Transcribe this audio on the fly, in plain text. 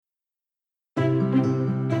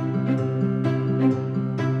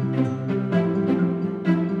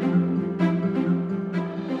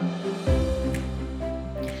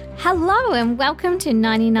Hello and welcome to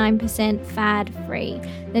 99% Fad Free,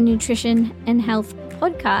 the nutrition and health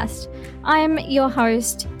podcast. I'm your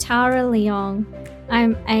host, Tara Leong.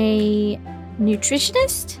 I'm a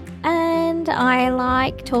nutritionist and I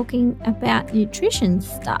like talking about nutrition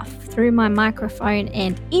stuff through my microphone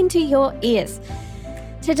and into your ears.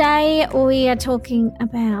 Today we are talking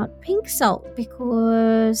about pink salt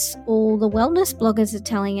because all the wellness bloggers are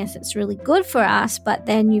telling us it's really good for us, but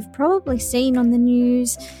then you've probably seen on the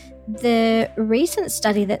news the recent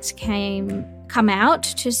study that's come out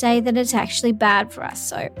to say that it's actually bad for us.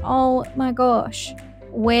 So, oh my gosh,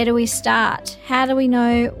 where do we start? How do we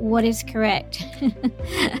know what is correct?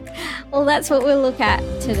 Well, that's what we'll look at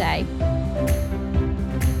today.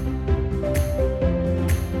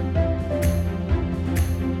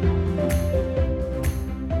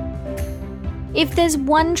 If there's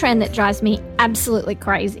one trend that drives me absolutely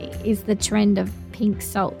crazy, is the trend of pink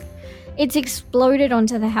salt. It's exploded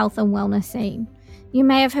onto the health and wellness scene. You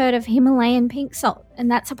may have heard of Himalayan pink salt,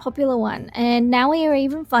 and that's a popular one. And now we are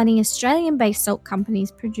even finding Australian-based salt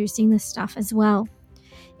companies producing this stuff as well.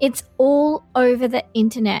 It's all over the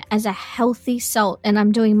internet as a healthy salt, and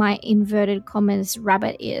I'm doing my inverted commas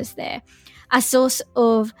rabbit ears there. A source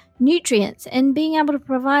of nutrients and being able to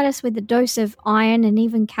provide us with a dose of iron and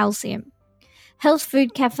even calcium. Health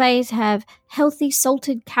food cafes have healthy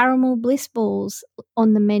salted caramel bliss balls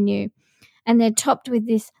on the menu, and they're topped with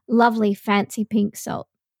this lovely fancy pink salt.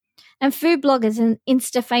 And food bloggers and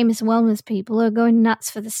Insta-famous wellness people are going nuts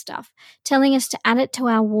for the stuff, telling us to add it to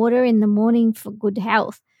our water in the morning for good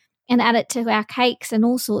health and add it to our cakes and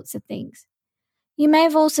all sorts of things. You may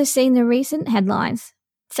have also seen the recent headlines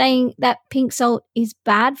saying that pink salt is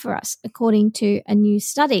bad for us, according to a new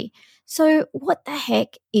study. So what the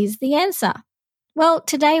heck is the answer? Well,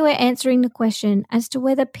 today we're answering the question as to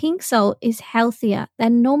whether pink salt is healthier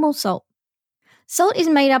than normal salt. Salt is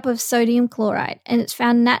made up of sodium chloride and it's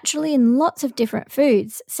found naturally in lots of different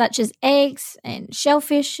foods, such as eggs and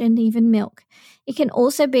shellfish and even milk. It can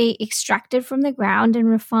also be extracted from the ground and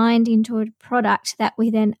refined into a product that we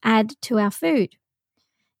then add to our food.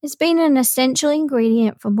 It's been an essential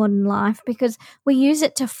ingredient for modern life because we use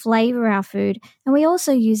it to flavor our food and we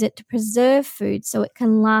also use it to preserve food so it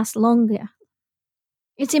can last longer.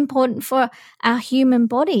 It's important for our human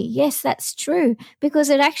body. Yes, that's true,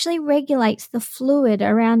 because it actually regulates the fluid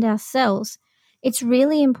around our cells. It's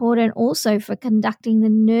really important also for conducting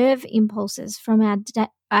the nerve impulses from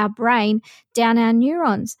our brain down our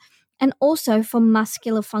neurons and also for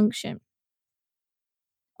muscular function.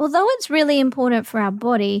 Although it's really important for our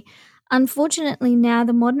body, unfortunately now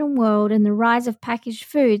the modern world and the rise of packaged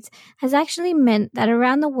foods has actually meant that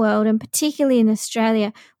around the world, and particularly in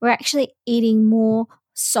Australia, we're actually eating more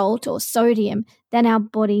salt or sodium than our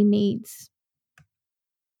body needs.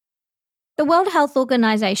 The World Health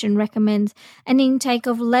Organization recommends an intake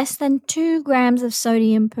of less than 2 grams of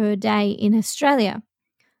sodium per day in Australia.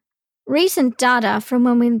 Recent data from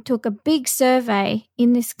when we took a big survey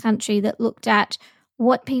in this country that looked at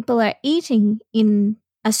what people are eating in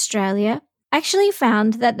Australia actually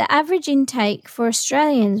found that the average intake for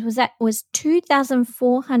Australians was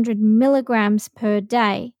 2,400 milligrams per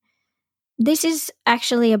day. This is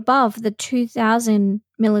actually above the 2,000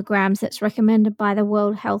 milligrams that's recommended by the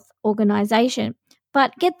World Health Organization.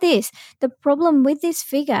 But get this, the problem with this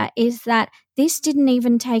figure is that this didn't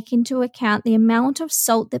even take into account the amount of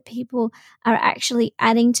salt that people are actually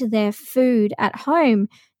adding to their food at home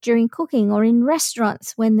during cooking or in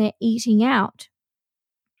restaurants when they're eating out.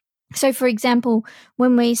 So, for example,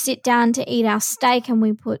 when we sit down to eat our steak and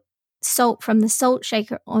we put salt from the salt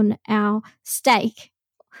shaker on our steak,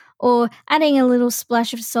 or adding a little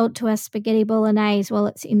splash of salt to our spaghetti bolognese while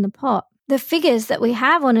it's in the pot. The figures that we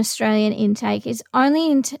have on Australian intake is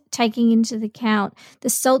only taking into account the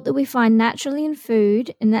salt that we find naturally in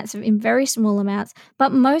food, and that's in very small amounts,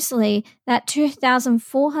 but mostly that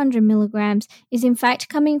 2,400 milligrams is in fact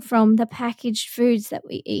coming from the packaged foods that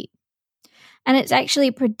we eat. And it's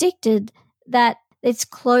actually predicted that it's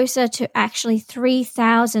closer to actually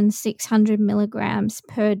 3,600 milligrams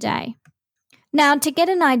per day. Now, to get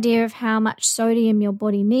an idea of how much sodium your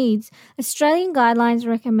body needs, Australian guidelines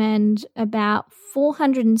recommend about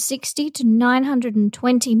 460 to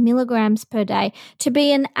 920 milligrams per day to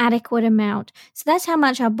be an adequate amount. So that's how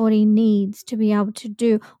much our body needs to be able to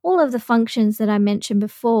do all of the functions that I mentioned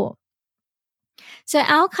before. So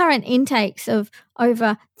our current intakes of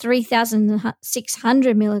over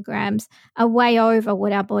 3,600 milligrams are way over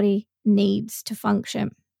what our body needs to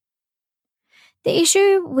function. The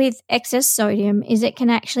issue with excess sodium is it can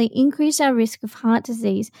actually increase our risk of heart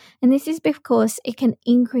disease, and this is because it can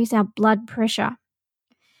increase our blood pressure.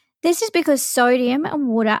 This is because sodium and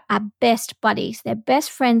water are best buddies. They're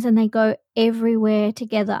best friends and they go everywhere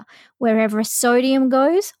together. Wherever sodium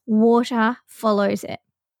goes, water follows it.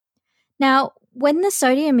 Now, when the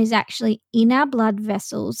sodium is actually in our blood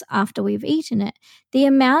vessels after we've eaten it, the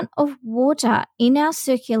amount of water in our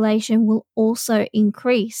circulation will also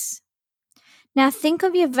increase. Now, think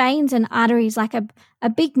of your veins and arteries like a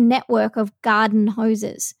big network of garden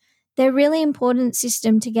hoses. They're a really important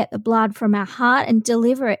system to get the blood from our heart and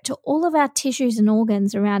deliver it to all of our tissues and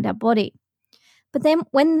organs around our body. But then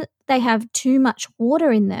when they have too much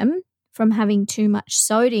water in them from having too much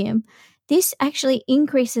sodium, this actually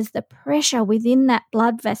increases the pressure within that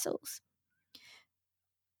blood vessels.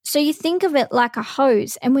 So you think of it like a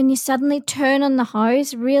hose, and when you suddenly turn on the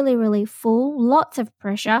hose really, really full, lots of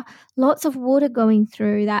pressure, lots of water going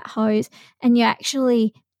through that hose, and you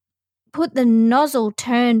actually put the nozzle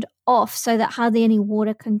turned off so that hardly any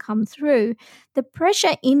water can come through, the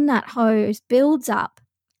pressure in that hose builds up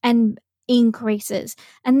and increases.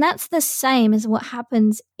 And that's the same as what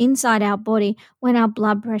happens inside our body when our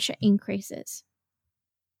blood pressure increases.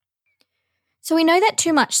 So we know that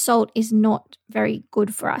too much salt is not very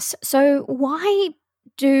good for us. So why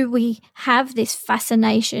do we have this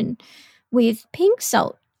fascination with pink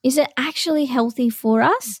salt? Is it actually healthy for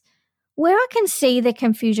us? Where I can see the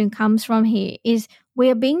confusion comes from here is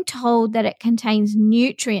we're being told that it contains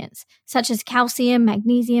nutrients such as calcium,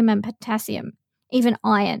 magnesium, and potassium, even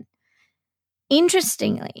iron.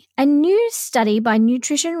 Interestingly, a new study by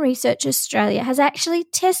Nutrition Research Australia has actually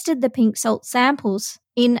tested the pink salt samples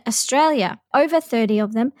in Australia, over 30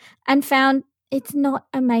 of them, and found it's not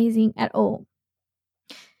amazing at all.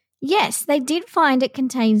 Yes, they did find it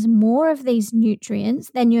contains more of these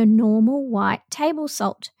nutrients than your normal white table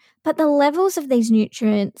salt, but the levels of these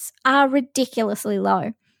nutrients are ridiculously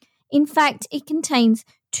low. In fact, it contains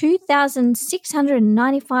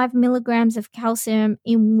 2,695 milligrams of calcium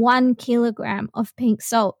in 1 kilogram of pink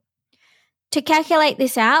salt. To calculate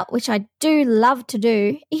this out, which I do love to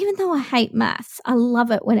do, even though I hate maths, I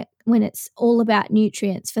love it when it's all about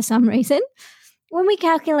nutrients for some reason. When we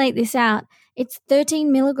calculate this out, it's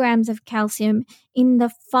 13 milligrams of calcium in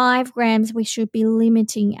the 5 grams we should be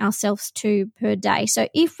limiting ourselves to per day. So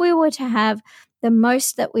if we were to have the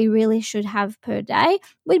most that we really should have per day,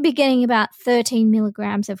 we'd be getting about 13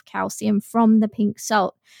 milligrams of calcium from the pink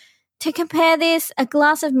salt. To compare this, a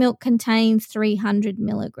glass of milk contains 300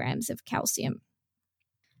 milligrams of calcium.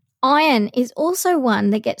 Iron is also one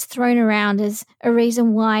that gets thrown around as a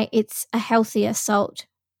reason why it's a healthier salt.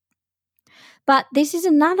 But this is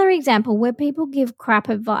another example where people give crap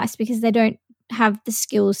advice because they don't have the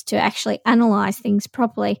skills to actually analyze things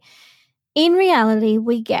properly. In reality,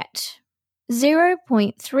 we get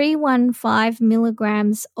 0.315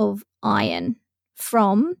 milligrams of iron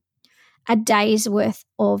from a day's worth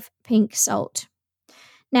of pink salt.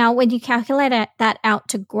 Now, when you calculate that out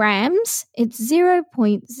to grams, it's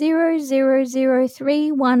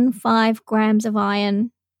 0.000315 grams of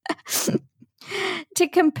iron. To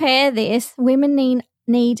compare this, women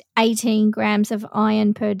need 18 grams of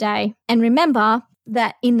iron per day. And remember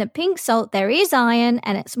that in the pink salt there is iron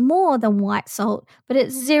and it's more than white salt, but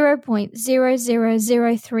it's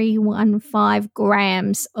 0.000315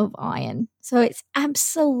 grams of iron. So it's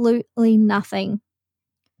absolutely nothing.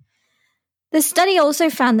 The study also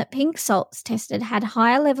found that pink salts tested had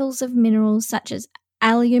higher levels of minerals such as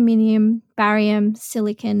aluminium, barium,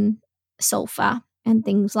 silicon, sulfur, and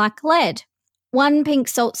things like lead. One pink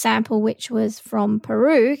salt sample, which was from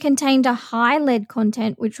Peru, contained a high lead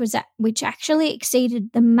content which actually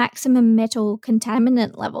exceeded the maximum metal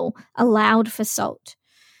contaminant level allowed for salt.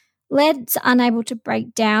 Lead's unable to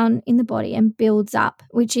break down in the body and builds up,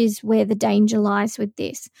 which is where the danger lies with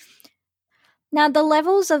this. Now, the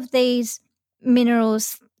levels of these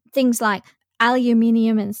minerals, things like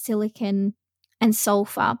aluminium and silicon and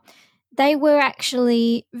sulfur, they were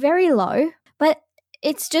actually very low, but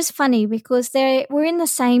it's just funny because we're in the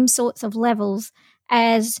same sorts of levels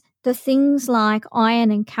as the things like iron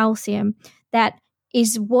and calcium that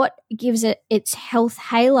is what gives it its health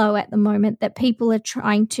halo at the moment, that people are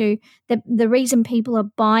trying to, the reason people are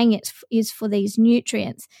buying it is for these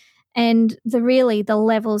nutrients. And the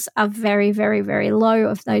levels are very, very, very low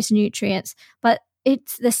of those nutrients, but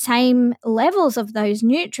it's the same levels of those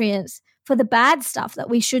nutrients for the bad stuff that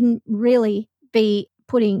we shouldn't really be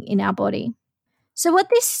putting in our body. So what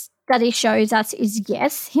this study shows us is,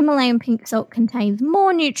 yes, Himalayan pink salt contains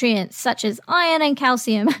more nutrients such as iron and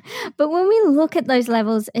calcium, but when we look at those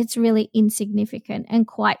levels, it's really insignificant and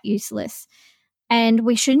quite useless. And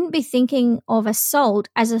we shouldn't be thinking of a salt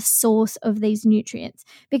as a source of these nutrients,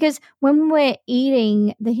 because when we're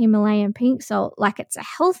eating the Himalayan pink salt like it's a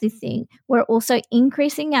healthy thing, we're also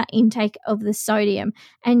increasing our intake of the sodium.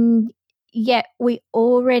 And yet we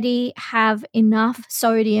already have enough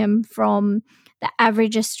sodium from the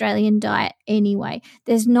average Australian diet anyway.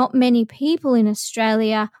 There's not many people in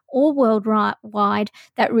Australia or worldwide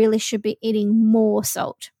that really should be eating more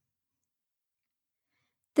salt.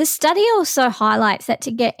 The study also highlights that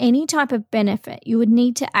to get any type of benefit, you would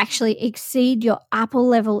need to actually exceed your upper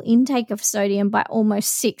level intake of sodium by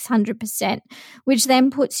almost 600%, which then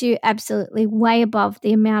puts you absolutely way above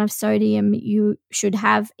the amount of sodium you should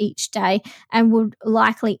have each day and would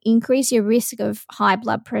likely increase your risk of high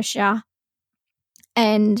blood pressure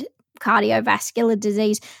and cardiovascular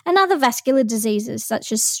disease and other vascular diseases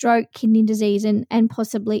such as stroke, kidney disease, and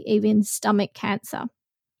possibly even stomach cancer.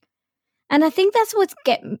 And I think that's what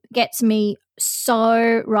gets me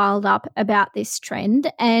so riled up about this trend.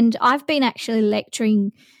 And I've been actually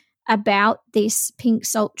lecturing about this pink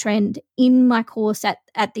salt trend in my course at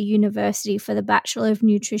the university for the Bachelor of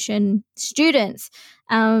Nutrition students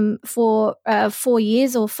for 4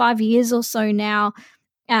 years or 5 years or so now,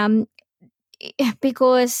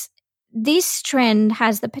 because this trend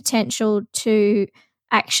has the potential to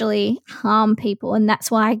actually harm people. And that's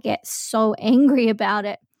why I get so angry about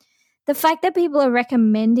it. The fact that people are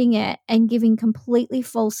recommending it and giving completely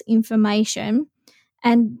false information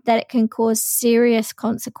and that it can cause serious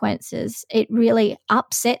consequences, it really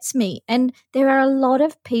upsets me. And there are a lot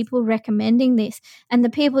of people recommending this. And the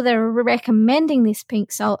people that are recommending this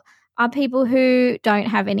pink salt are people who don't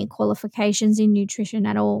have any qualifications in nutrition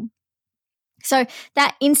at all. So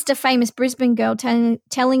that Insta-famous Brisbane girl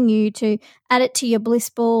telling you to add it to your bliss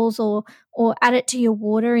balls or add it to your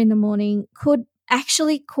water in the morning could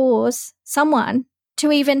actually cause someone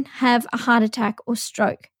to even have a heart attack or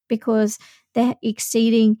stroke because they're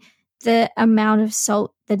exceeding the amount of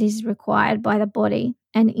salt that is required by the body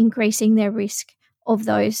and increasing their risk of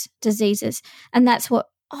those diseases. And that's what,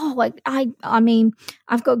 I mean,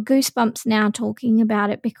 I've got goosebumps now talking about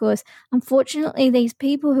it because unfortunately these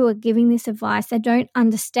people who are giving this advice, they don't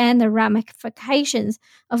understand the ramifications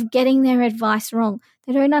of getting their advice wrong.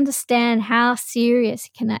 They don't understand how serious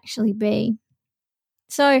it can actually be.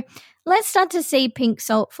 So let's start to see pink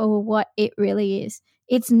salt for what it really is.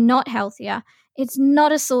 It's not healthier. It's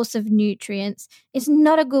not a source of nutrients. It's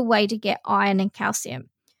not a good way to get iron and calcium.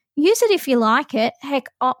 Use it if you like it. Heck,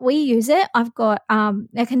 we use it. I've got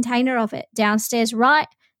a container of it downstairs right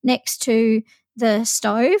next to the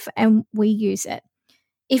stove, and we use it.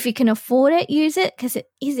 If you can afford it, use it because it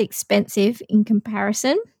is expensive in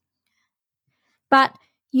comparison. But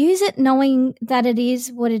use it knowing that it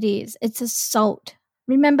is what it is. It's a salt.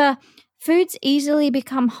 Remember, foods easily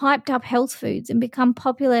become hyped up health foods and become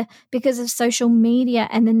popular because of social media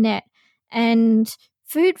and the net. And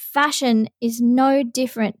food fashion is no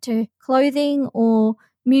different to clothing or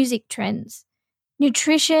music trends.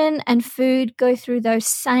 Nutrition and food go through those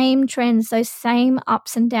same trends, those same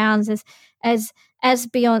ups and downs as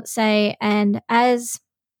Beyonce and as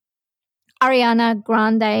Ariana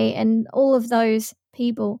Grande and all of those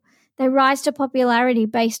people. They rise to popularity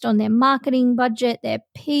based on their marketing budget, their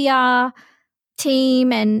PR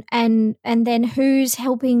team, and then who's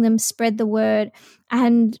helping them spread the word.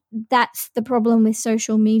 And that's the problem with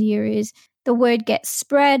social media is the word gets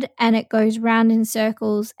spread and it goes round in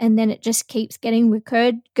circles and then it just keeps getting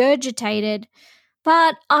regurgitated.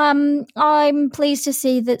 But I'm pleased to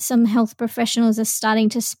see that some health professionals are starting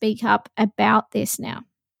to speak up about this now.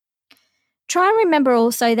 Try and remember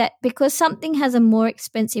also that because something has a more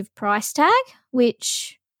expensive price tag,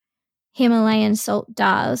 which Himalayan salt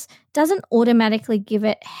doesn't automatically give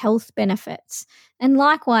it health benefits. And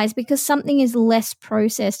likewise, because something is less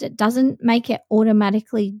processed, it doesn't make it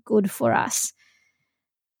automatically good for us.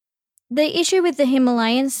 The issue with the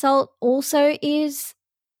Himalayan salt also is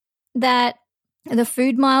that the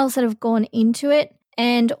food miles that have gone into it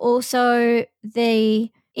and also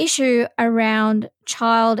the issue around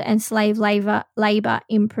child and slave labor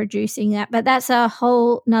in producing that. But that's a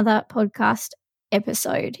whole nother podcast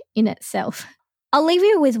episode in itself. I'll leave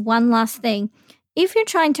you with one last thing. If you're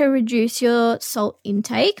trying to reduce your salt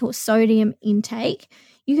intake or sodium intake,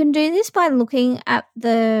 you can do this by looking at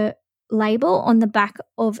the label on the back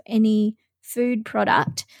of any food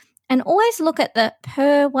product and always look at the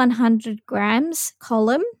per 100 grams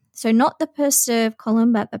column. So not the per serve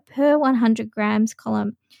column, but the per 100 grams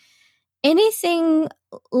column. Anything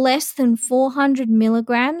less than 400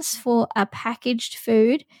 milligrams for a packaged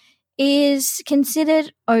food is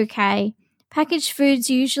considered okay. Packaged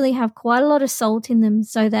foods usually have quite a lot of salt in them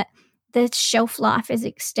so that the shelf life is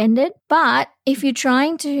extended. But if you're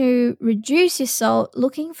trying to reduce your salt,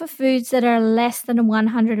 looking for foods that are less than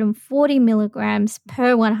 140 milligrams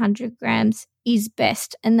per 100 grams is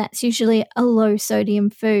best, and that's usually a low sodium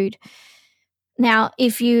food. Now,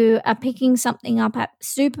 if you are picking something up at the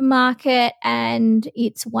supermarket and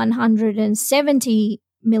it's 170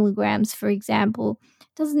 milligrams, for example,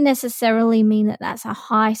 doesn't necessarily mean that that's a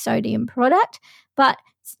high sodium product, but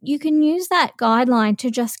you can use that guideline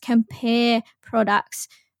to just compare products,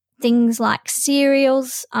 things like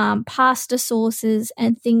cereals, pasta sauces,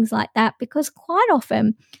 and things like that, because quite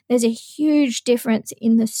often there's a huge difference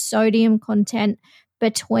in the sodium content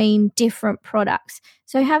between different products.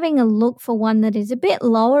 So having a look for one that is a bit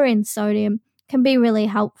lower in sodium can be really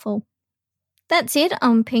helpful. That's it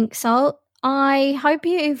on pink salt. I hope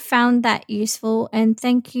you found that useful, and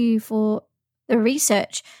thank you for the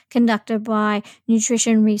research conducted by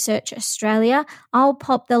Nutrition Research Australia. I'll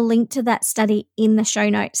pop the link to that study in the show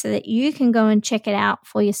notes so that you can go and check it out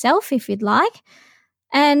for yourself if you'd like.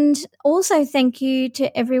 And also thank you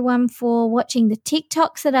to everyone for watching the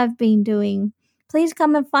TikToks that I've been doing. Please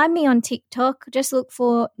come and find me on TikTok. Just look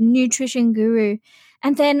for Nutrition Guru.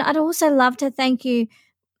 And then I'd also love to thank you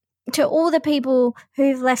to all the people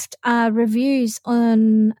who've left reviews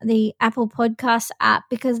on the Apple Podcast app,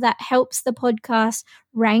 because that helps the podcast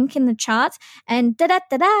rank in the charts. And the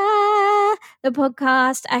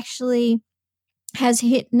podcast actually has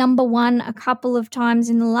hit number 1 a couple of times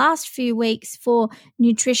in the last few weeks for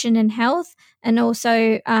nutrition and health, and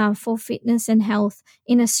also for fitness and health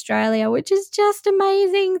in Australia, which is just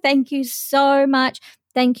amazing. Thank you so much.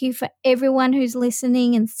 Thank you for everyone who's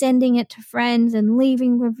listening and sending it to friends and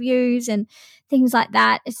leaving reviews and things like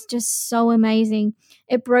that. It's just so amazing.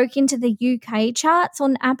 It broke into the UK charts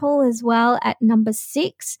on Apple as well at number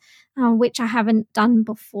 6, which I haven't done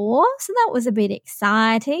before. So that was a bit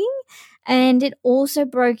exciting. And it also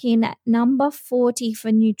broke in at number 40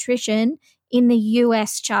 for nutrition in the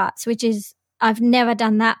US charts, which is, I've never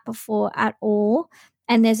done that before at all.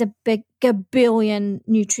 And there's a billion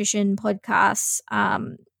nutrition podcasts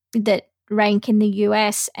that rank in the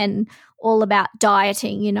US and all about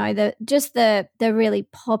dieting, you know, the really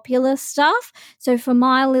popular stuff. So for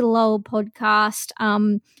my little old podcast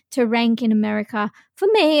to rank in America, for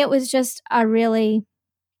me, it was just a really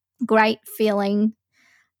great feeling.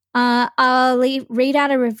 I'll read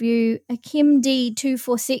out a review. Kim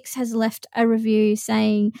D246 has left a review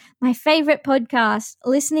saying, "My favorite podcast,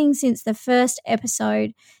 listening since the first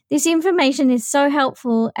episode. This information is so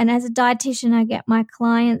helpful, and as a dietitian, I get my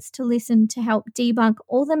clients to listen to help debunk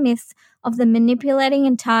all the myths of the manipulating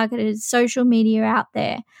and targeted social media out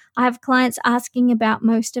there. I have clients asking about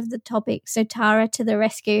most of the topics, so Tara to the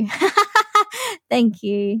rescue." Thank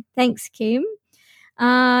you. Thanks, Kim.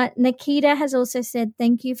 Nikita has also said,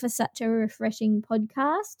 "Thank you for such a refreshing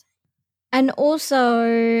podcast." And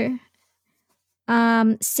also,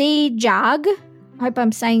 C Jug, I hope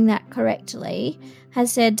I'm saying that correctly,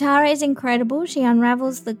 has said, "Tara is incredible. She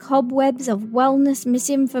unravels the cobwebs of wellness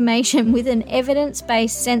misinformation with an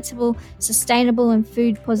evidence-based, sensible, sustainable and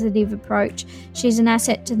food-positive approach. She's an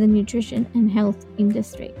asset to the nutrition and health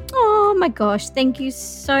industry." Oh my gosh, thank you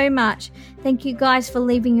so much. Thank you guys for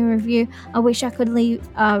leaving a review. I wish I could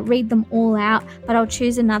read them all out, but I'll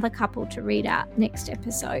choose another couple to read out next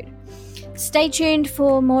episode. Stay tuned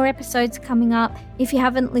for more episodes coming up. If you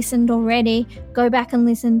haven't listened already, go back and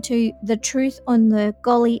listen to The Truth on the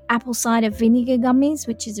Golly Apple Cider Vinegar Gummies,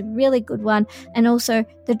 which is a really good one, and also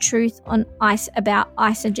The Truth on about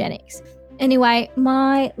isogenics. Anyway,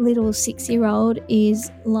 my little 6-year-old is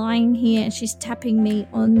lying here and she's tapping me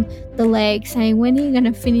on the leg saying, "When are you going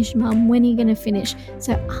to finish, Mum? When are you going to finish?"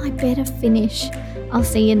 So I better finish. I'll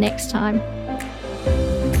see you next time.